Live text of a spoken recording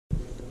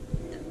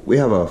we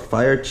have a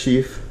fire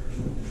chief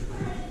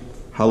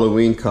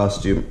Halloween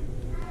costume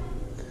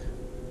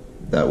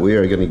that we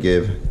are gonna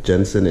give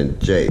Jensen and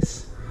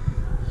Jace.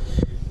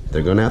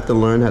 They're gonna have to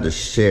learn how to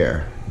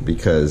share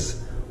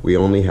because we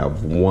only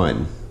have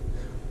one.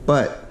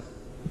 But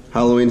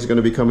Halloween's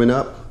gonna be coming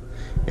up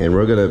and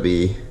we're gonna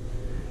be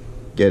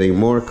getting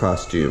more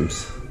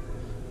costumes.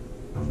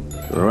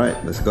 All right,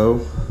 let's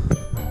go.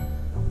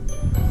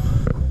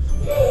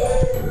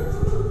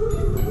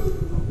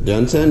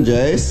 Jensen,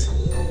 Jace,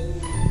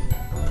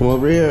 come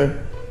over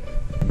here.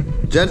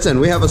 Jensen,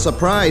 we have a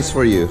surprise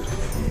for you.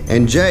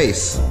 And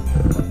Jace,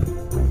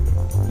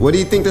 what do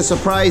you think the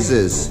surprise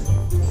is?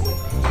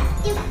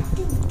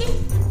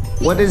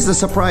 What is the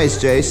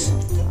surprise, Jace?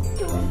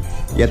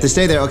 You have to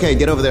stay there. Okay,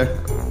 get over there.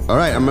 All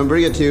right, I'm gonna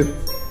bring it to you.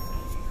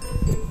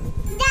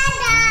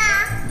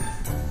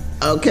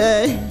 Dada!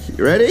 Okay,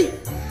 you ready?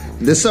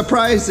 The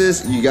surprise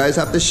is you guys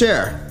have to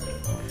share.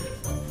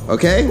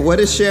 Okay, what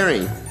is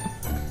sharing?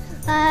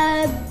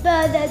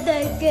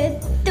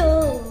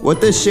 What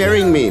does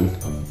sharing mean?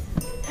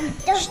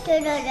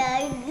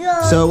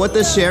 So what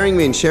does sharing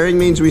mean? Sharing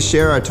means we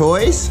share our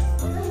toys?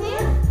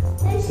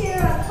 And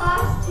share a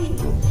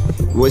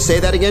costume. Will you say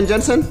that again,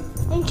 Jensen?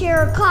 And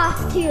share a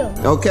costume.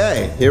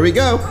 Okay, here we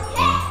go.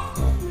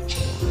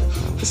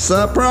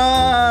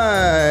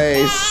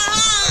 Surprise!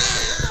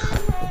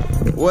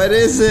 What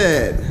is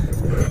it?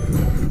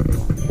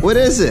 What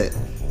is it?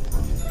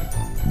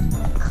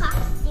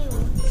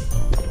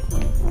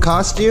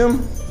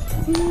 Costume?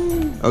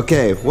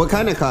 Okay, what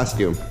kind of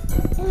costume?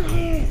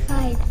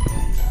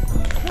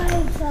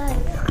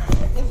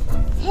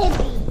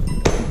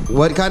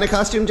 What kind of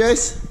costume,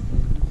 Jace?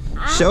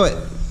 Show it.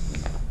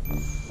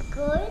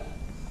 Good.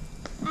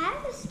 I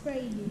have a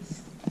spray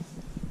juice.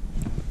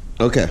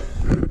 Okay.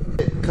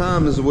 It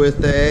comes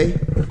with a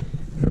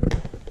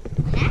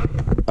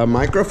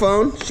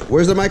microphone.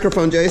 Where's the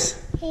microphone, Jace?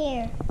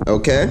 Here.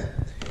 Okay.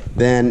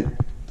 Then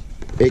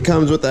it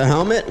comes with a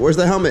helmet. Where's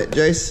the helmet,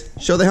 Jace?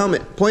 Show the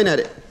helmet. Point at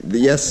it.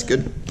 Yes,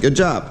 good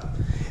job.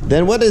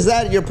 Then what is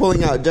that you're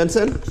pulling out,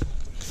 Jensen?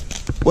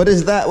 What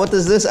is that? What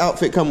does this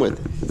outfit come with?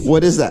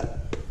 What is that?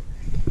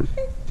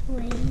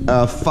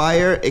 A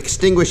fire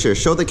extinguisher.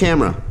 Show the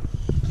camera.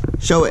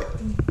 Show it.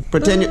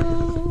 Pretend you.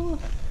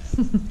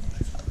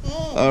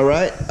 All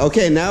right.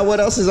 Okay, now what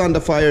else is on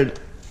the fire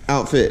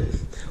outfit?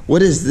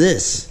 What is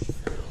this?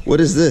 What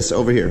is this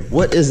over here?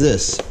 What is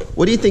this?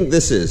 What do you think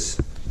this is?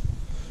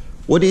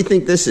 What do you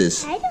think this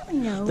is? I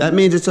don't know. That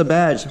means it's a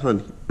badge,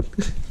 honey.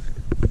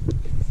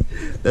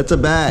 That's a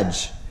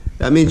badge.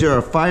 That means you're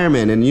a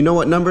fireman. And you know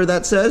what number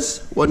that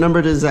says? What number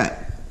is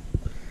that?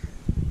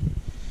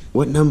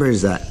 What number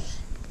is that?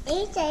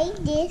 It says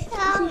this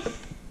house.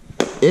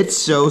 It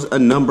shows a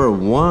number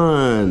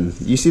 1.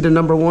 You see the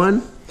number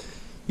 1?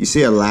 You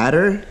see a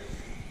ladder?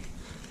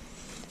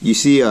 You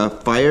see a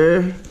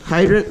fire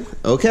hydrant?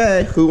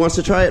 Okay, who wants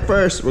to try it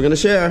first? We're gonna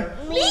share.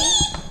 Me?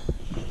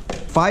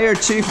 Fire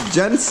Chief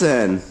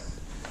Jensen.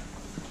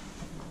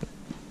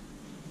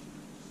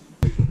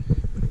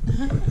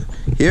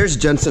 Here's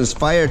Jensen's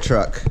fire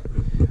truck.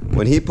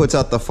 When he puts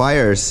out the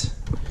fires,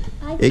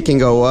 it can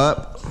go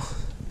up.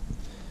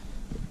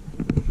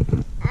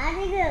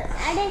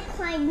 I didn't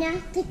quite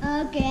nothing.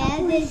 Okay,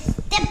 I just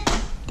step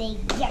there.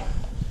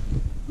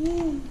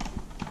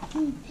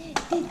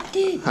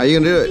 How are you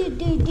gonna do it?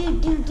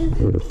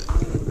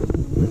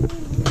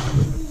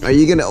 Are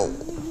you gonna?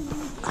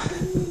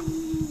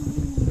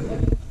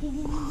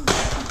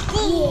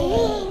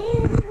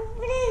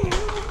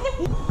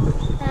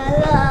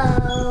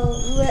 Hello,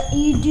 what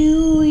you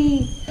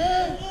doing?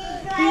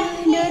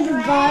 There's a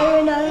fire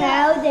in our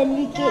house and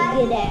we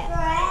can't get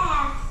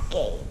out.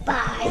 Okay,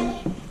 bye.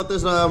 What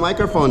does the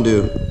microphone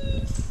do?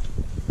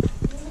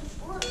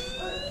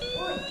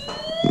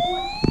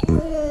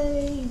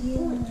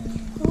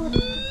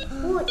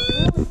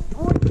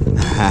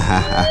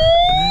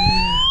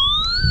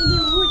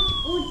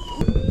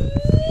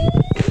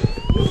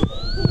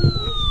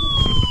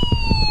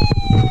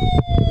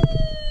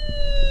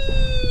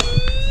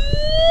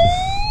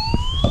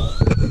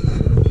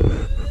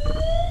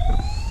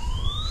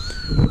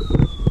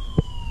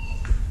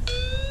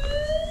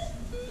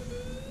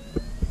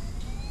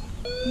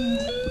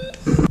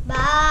 Bye.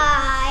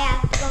 I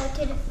have to go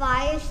to the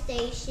fire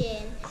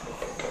station.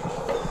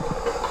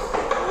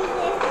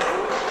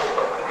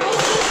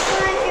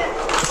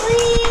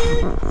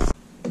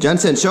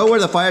 Jensen, show where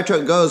the fire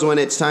truck goes when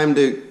it's time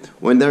to,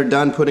 when they're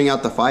done putting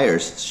out the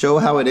fires. Show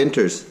how it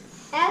enters.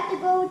 I have to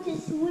go to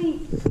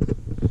sleep.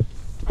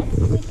 I have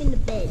to sleep in the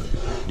bed.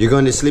 You're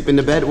going to sleep in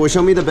the bed? Well,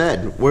 show me the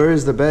bed. Where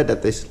is the bed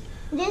that they... This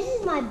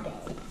is my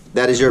bed.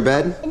 That is your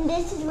bed? And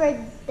this is where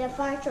the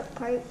fire truck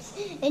parks.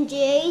 And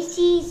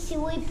JC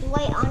sleeps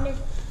right on the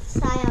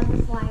side of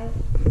the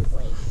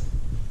fireplace.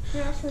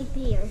 And I sleep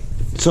here.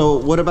 So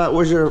what about,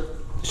 where's your,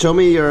 show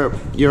me your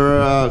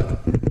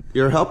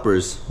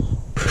helpers.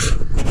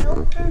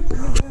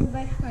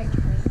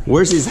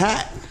 Where's his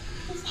hat?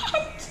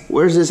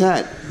 Where's his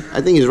hat?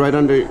 I think he's right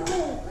under.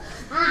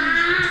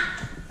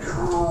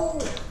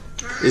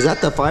 Is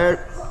that the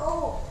fire?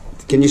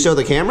 Can you show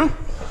the camera?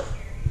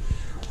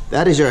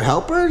 That is your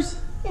helpers?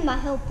 And my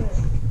helper.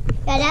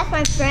 Yeah, that's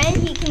my friend.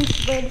 He can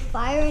spread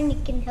fire and he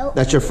can help.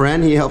 That's your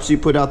friend? He helps you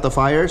put out the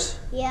fires?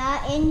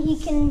 Yeah, and he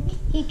can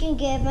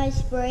get my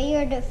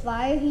sprayer the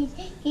fire.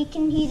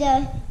 He's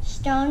a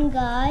stone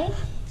guy,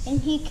 and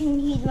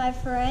he's my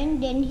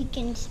friend, and he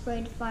can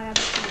spray the fire.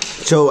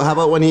 So how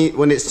about when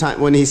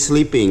he's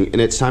sleeping and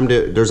it's time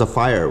to there's a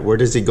fire? Where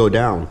does he go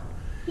down?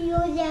 He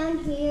goes down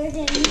here,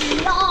 then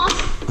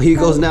He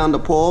goes down the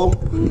pole?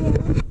 Yeah.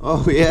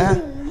 Oh yeah?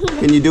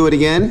 Can you do it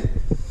again?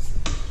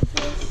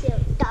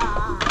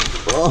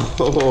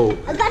 Oh.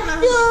 I got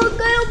stuck,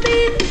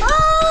 baby.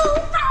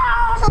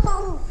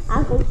 Oh,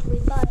 I'll go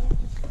sleep. Bye.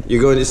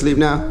 You going to sleep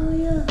now? Oh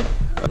yeah.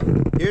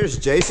 Here's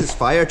Jace's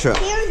fire truck.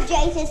 Here's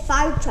Jason's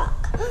fire truck.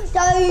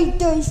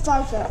 There's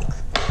fire truck.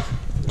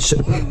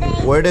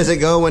 Where does it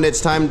go when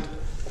it's time?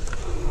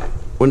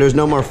 When there's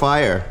no more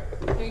fire?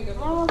 No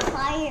more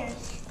fire.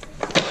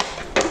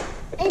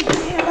 And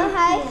how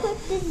I put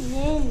this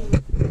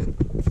in?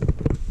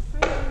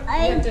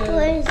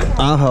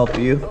 I'll help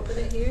you. Open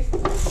it here.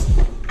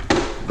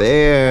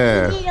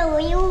 There. He did a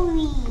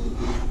wheelie.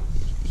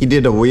 He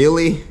did a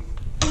wheelie?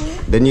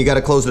 Then you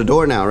gotta close the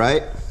door now,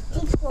 right?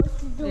 He closed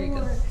the There you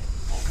door. go.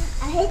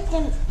 I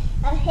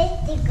hit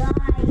the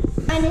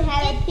guy. And it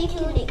had a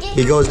picnic.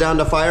 He goes down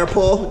the fire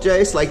pole,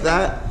 Jace, like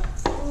that.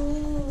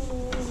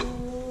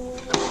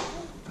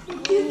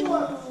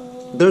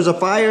 There's a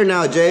fire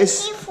now,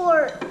 Jace.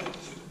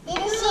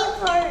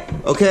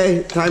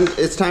 Okay,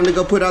 it's time to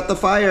go put out the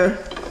fire.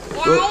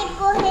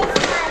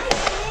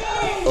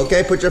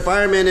 Okay, put your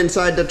fireman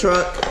inside the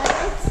truck.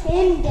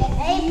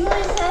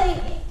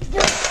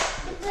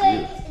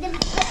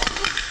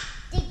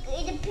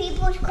 The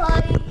people's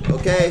car.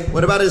 Okay,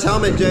 what about his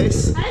helmet,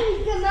 Jace?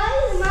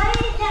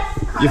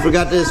 You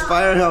forgot his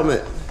fire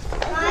helmet.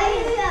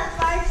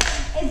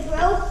 It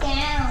broke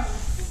down.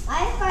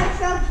 My fire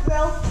truck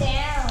broke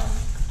down.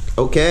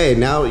 Okay,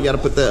 now you gotta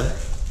put the...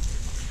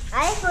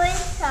 I put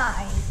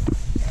inside.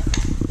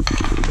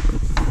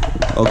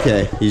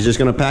 Okay, he's just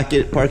gonna park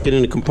it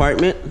in a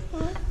compartment?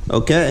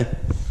 Okay.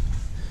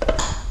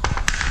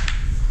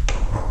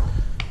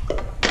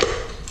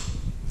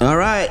 All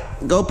right,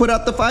 go put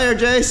out the fire,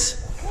 Jace.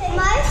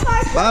 My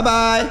fire truck.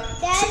 Bye-bye.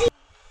 Daddy.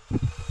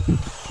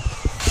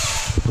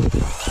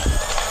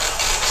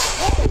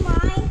 It's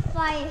my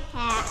fire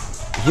hat.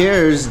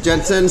 Here's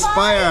Jensen's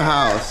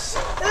firehouse.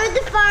 There's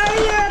the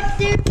fire up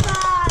there,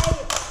 fire.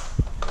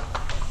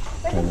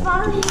 There's the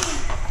fire.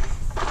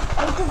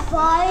 There's the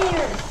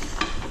fire.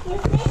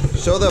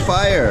 Show the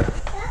fire.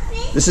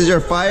 This is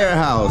your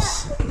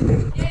firehouse.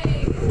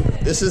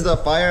 This is the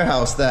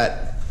firehouse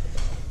that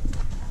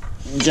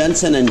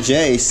Jensen and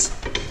Jace,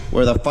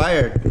 where the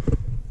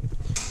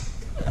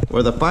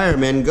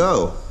firemen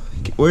go.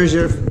 Where's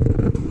your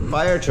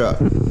fire truck?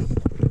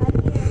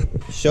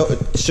 Show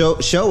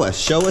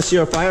us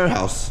your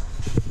firehouse.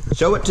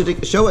 Show it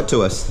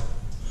to us.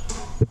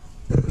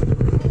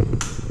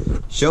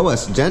 Show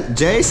us.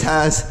 Jace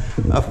has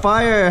a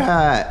fire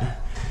hat.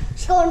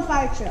 Go in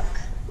fire truck.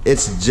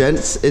 It's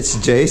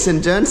Jace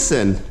and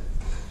Jensen.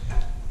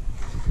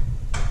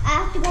 I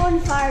have to go in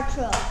fire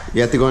truck.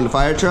 You have to go in the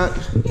fire truck?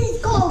 Let's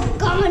go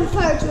in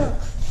fire truck.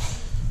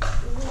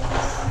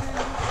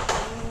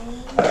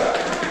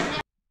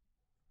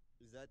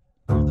 Is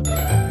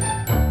that